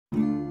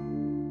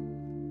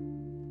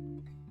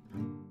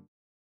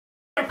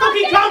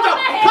Fucking calm down!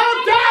 Calm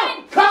down!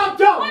 Calm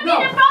down! No!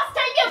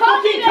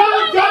 Fucking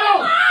calm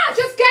down!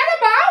 Just get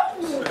him out!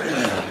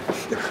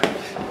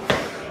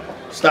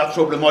 Start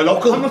troubling my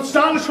local. I'm not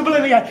starting trouble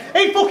in here.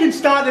 He fucking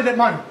started it,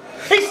 man.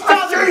 He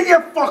started I see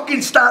you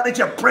fucking started,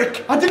 you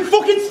prick. I didn't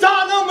fucking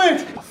start no,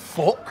 mate.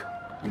 Fuck.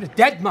 You're a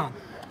dead man.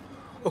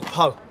 Look,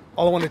 pal,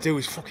 all I want to do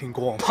is fucking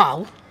go on.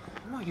 Pal?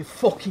 I'm not your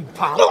fucking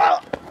pal.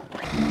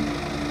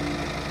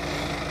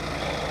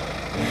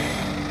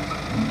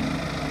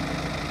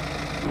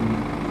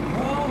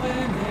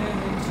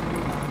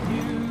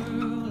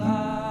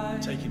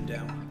 Take him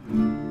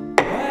down.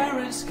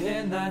 Wearing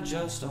skin that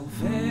just don't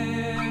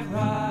fit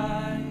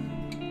right.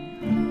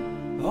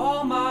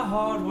 All my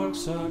hard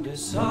work's earned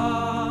is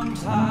some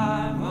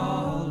time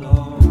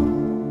alone.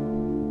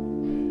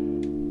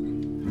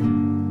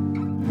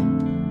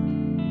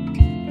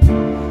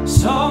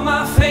 Saw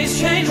my face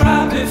change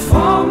right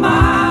before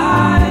my